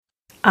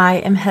I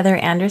am Heather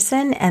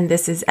Anderson, and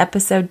this is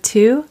episode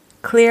 2,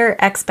 Clear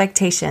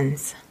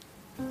Expectations.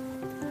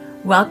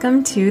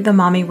 Welcome to the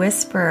Mommy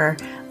Whisperer.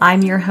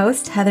 I'm your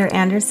host, Heather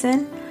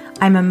Anderson.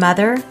 I'm a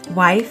mother,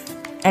 wife,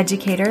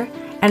 educator,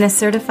 and a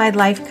certified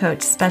life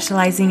coach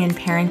specializing in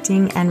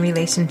parenting and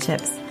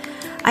relationships.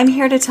 I'm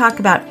here to talk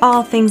about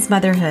all things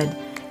motherhood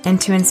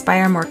and to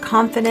inspire more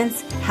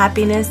confidence,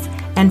 happiness,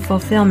 and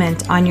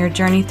fulfillment on your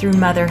journey through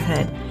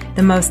motherhood,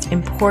 the most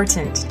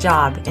important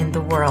job in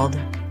the world.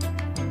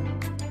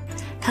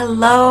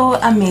 Hello,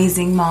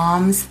 amazing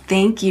moms.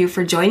 Thank you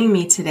for joining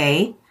me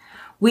today.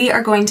 We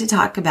are going to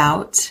talk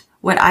about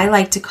what I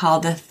like to call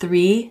the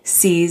 3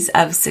 C's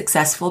of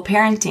successful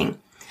parenting.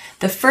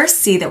 The first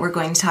C that we're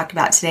going to talk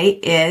about today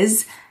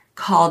is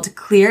called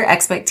clear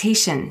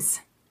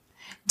expectations.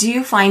 Do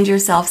you find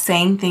yourself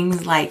saying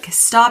things like,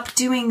 stop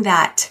doing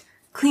that,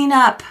 clean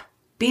up,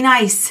 be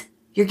nice,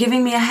 you're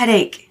giving me a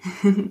headache?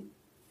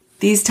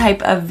 These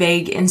type of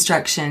vague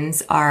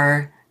instructions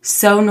are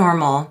so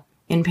normal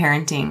in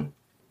parenting,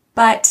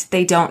 but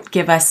they don't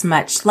give us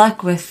much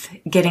luck with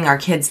getting our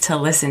kids to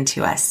listen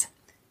to us.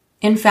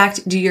 In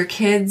fact, do your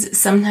kids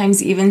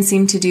sometimes even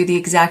seem to do the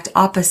exact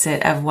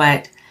opposite of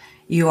what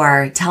you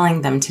are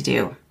telling them to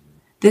do?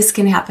 This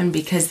can happen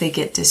because they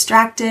get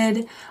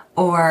distracted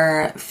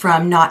or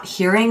from not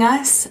hearing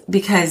us,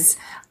 because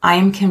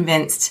I'm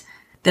convinced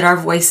that our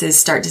voices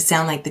start to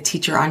sound like the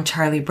teacher on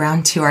Charlie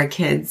Brown to our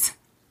kids.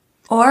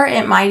 Or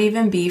it might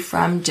even be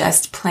from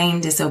just plain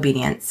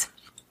disobedience.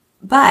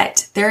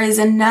 But there is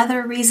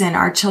another reason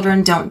our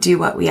children don't do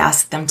what we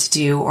ask them to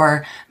do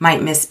or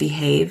might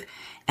misbehave,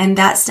 and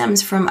that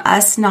stems from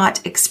us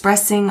not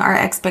expressing our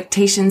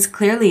expectations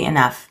clearly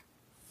enough.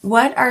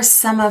 What are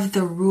some of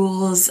the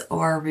rules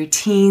or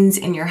routines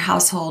in your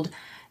household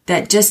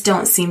that just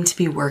don't seem to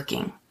be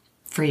working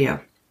for you?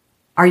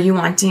 Are you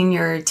wanting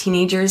your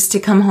teenagers to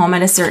come home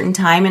at a certain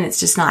time and it's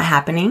just not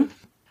happening?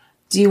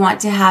 Do you want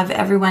to have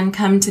everyone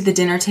come to the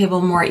dinner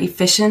table more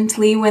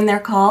efficiently when they're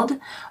called?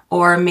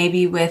 Or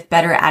maybe with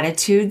better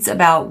attitudes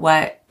about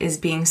what is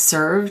being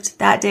served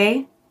that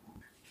day?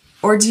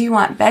 Or do you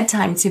want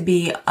bedtime to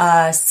be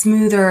a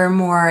smoother,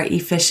 more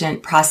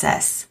efficient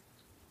process?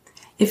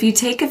 If you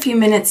take a few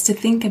minutes to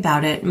think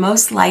about it,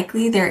 most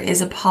likely there is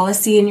a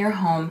policy in your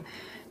home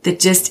that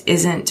just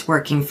isn't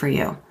working for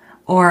you.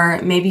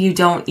 Or maybe you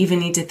don't even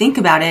need to think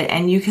about it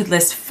and you could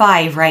list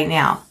 5 right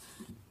now.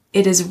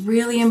 It is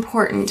really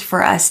important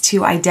for us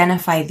to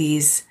identify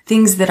these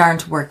things that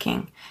aren't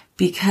working,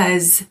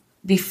 because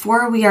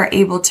before we are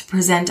able to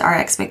present our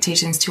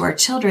expectations to our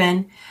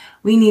children,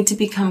 we need to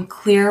become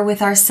clear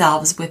with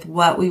ourselves with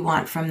what we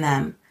want from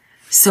them.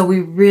 So we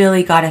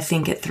really got to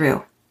think it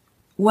through.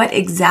 What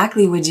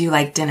exactly would you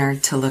like dinner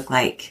to look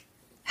like?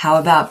 How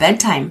about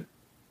bedtime?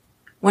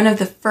 One of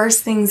the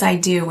first things I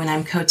do when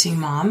I'm coaching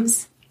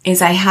moms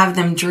is I have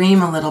them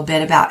dream a little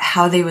bit about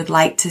how they would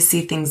like to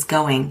see things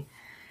going.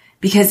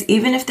 Because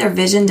even if their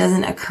vision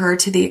doesn't occur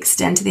to the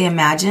extent they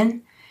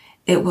imagine,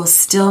 it will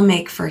still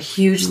make for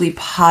hugely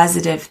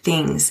positive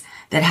things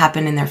that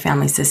happen in their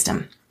family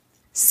system.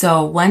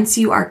 So once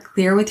you are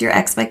clear with your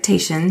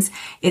expectations,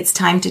 it's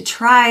time to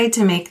try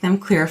to make them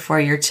clear for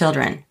your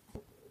children.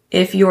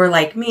 If you're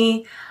like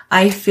me,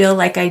 I feel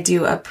like I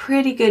do a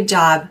pretty good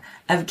job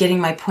of getting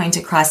my point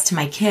across to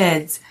my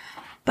kids,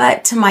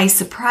 but to my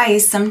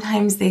surprise,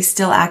 sometimes they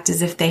still act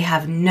as if they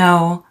have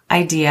no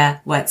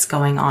idea what's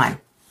going on.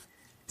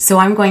 So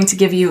I'm going to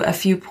give you a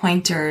few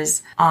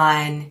pointers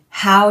on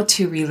how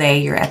to relay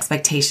your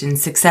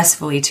expectations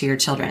successfully to your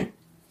children.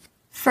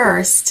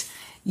 First,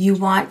 you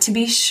want to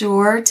be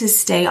sure to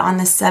stay on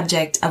the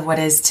subject of what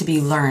is to be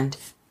learned.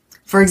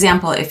 For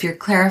example, if you're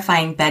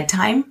clarifying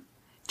bedtime,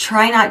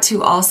 try not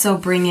to also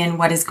bring in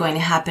what is going to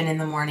happen in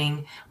the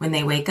morning when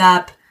they wake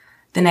up,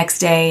 the next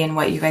day, and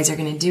what you guys are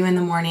going to do in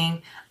the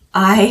morning.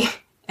 I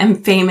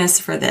am famous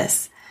for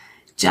this.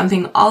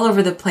 Jumping all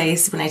over the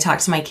place when I talk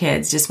to my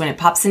kids. Just when it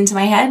pops into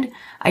my head,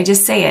 I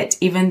just say it,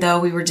 even though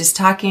we were just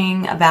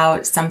talking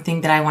about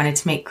something that I wanted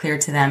to make clear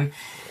to them.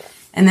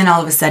 And then all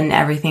of a sudden,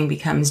 everything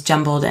becomes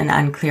jumbled and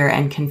unclear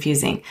and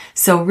confusing.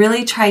 So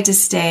really try to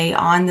stay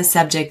on the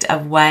subject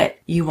of what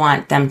you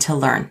want them to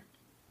learn.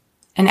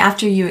 And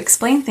after you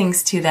explain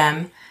things to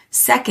them,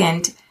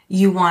 second,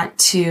 you want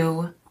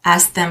to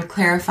ask them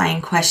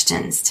clarifying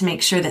questions to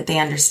make sure that they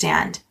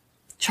understand.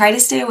 Try to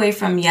stay away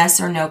from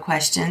yes or no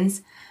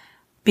questions,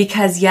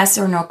 because yes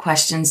or no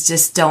questions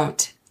just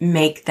don't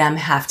make them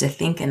have to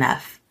think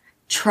enough.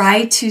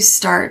 Try to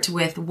start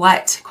with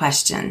what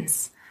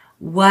questions.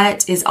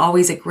 What is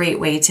always a great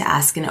way to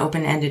ask an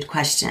open-ended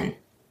question.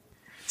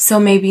 So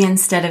maybe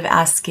instead of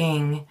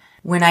asking,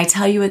 when I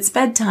tell you it's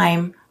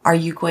bedtime, are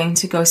you going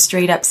to go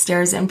straight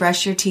upstairs and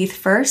brush your teeth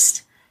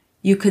first?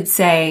 You could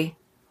say,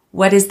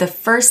 what is the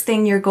first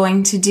thing you're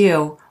going to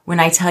do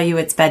when I tell you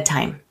it's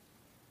bedtime?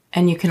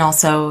 And you can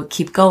also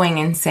keep going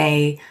and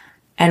say,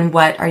 and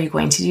what are you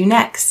going to do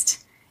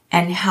next?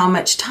 And how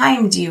much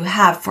time do you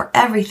have for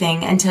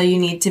everything until you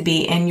need to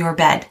be in your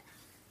bed?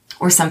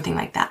 Or something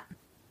like that.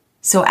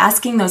 So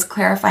asking those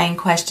clarifying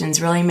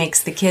questions really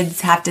makes the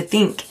kids have to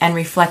think and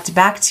reflect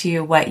back to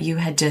you what you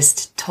had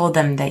just told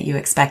them that you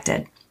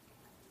expected.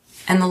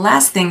 And the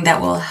last thing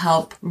that will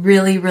help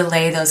really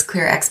relay those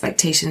clear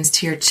expectations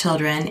to your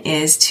children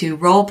is to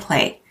role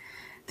play.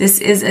 This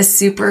is a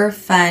super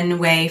fun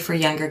way for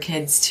younger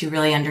kids to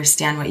really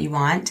understand what you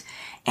want.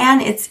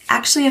 And it's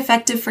actually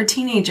effective for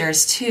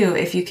teenagers too,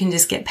 if you can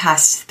just get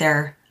past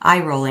their eye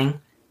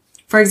rolling.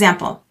 For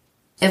example,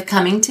 if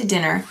coming to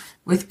dinner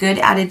with good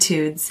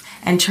attitudes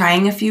and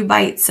trying a few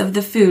bites of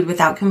the food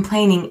without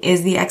complaining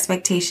is the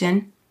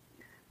expectation,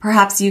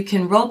 perhaps you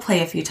can role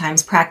play a few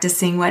times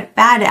practicing what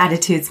bad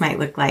attitudes might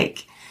look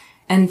like.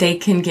 And they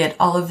can get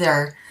all of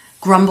their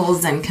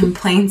grumbles and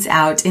complaints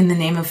out in the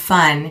name of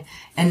fun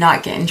and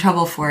not get in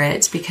trouble for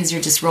it because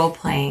you're just role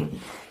playing.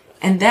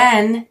 And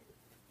then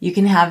you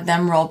can have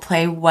them role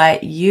play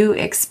what you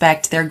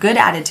expect their good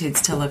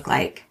attitudes to look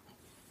like.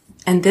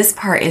 And this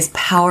part is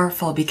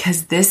powerful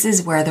because this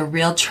is where the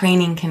real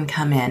training can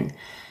come in.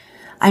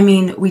 I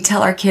mean, we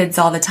tell our kids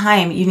all the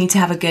time, you need to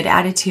have a good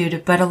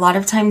attitude, but a lot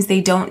of times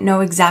they don't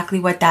know exactly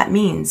what that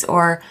means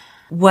or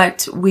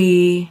what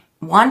we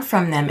want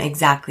from them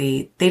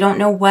exactly. They don't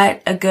know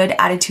what a good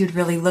attitude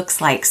really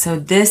looks like. So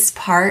this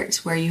part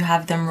where you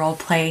have them role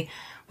play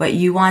what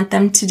you want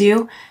them to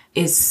do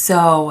is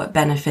so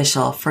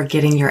beneficial for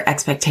getting your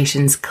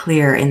expectations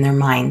clear in their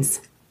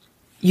minds.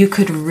 You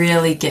could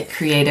really get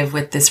creative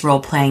with this role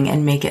playing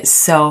and make it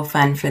so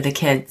fun for the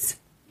kids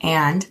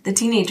and the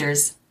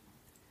teenagers.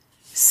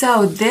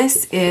 So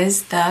this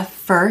is the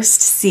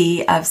first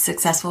C of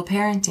successful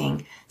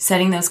parenting,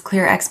 setting those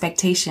clear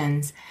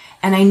expectations.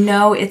 And I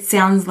know it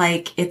sounds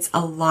like it's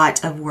a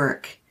lot of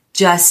work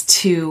just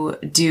to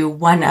do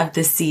one of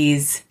the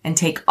C's and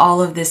take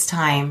all of this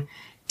time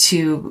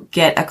to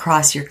get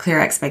across your clear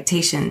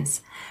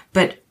expectations.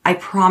 But I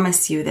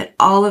promise you that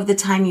all of the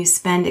time you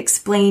spend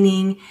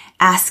explaining,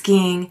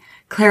 asking,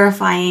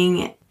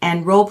 clarifying,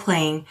 and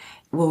role-playing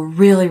will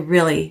really,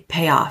 really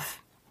pay off.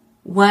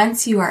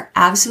 Once you are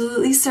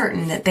absolutely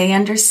certain that they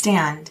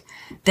understand,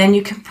 then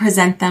you can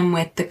present them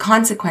with the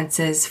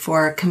consequences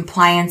for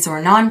compliance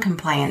or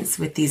non-compliance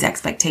with these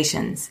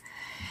expectations.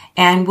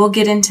 And we'll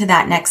get into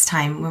that next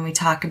time when we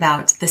talk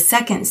about the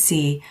second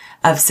C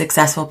of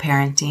successful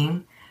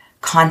parenting,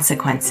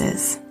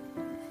 consequences.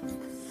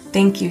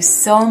 Thank you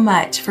so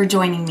much for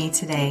joining me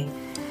today.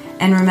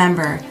 And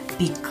remember,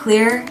 be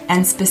clear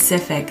and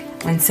specific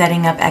when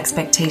setting up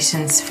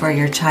expectations for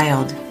your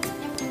child.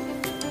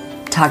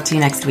 Talk to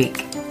you next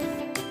week.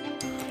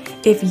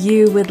 If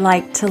you would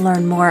like to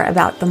learn more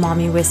about the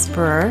Mommy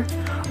Whisperer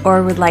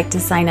or would like to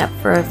sign up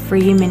for a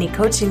free mini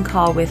coaching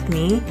call with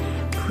me,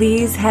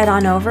 please head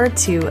on over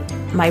to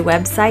my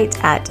website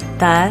at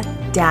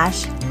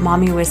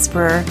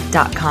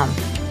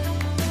the-mommywhisperer.com.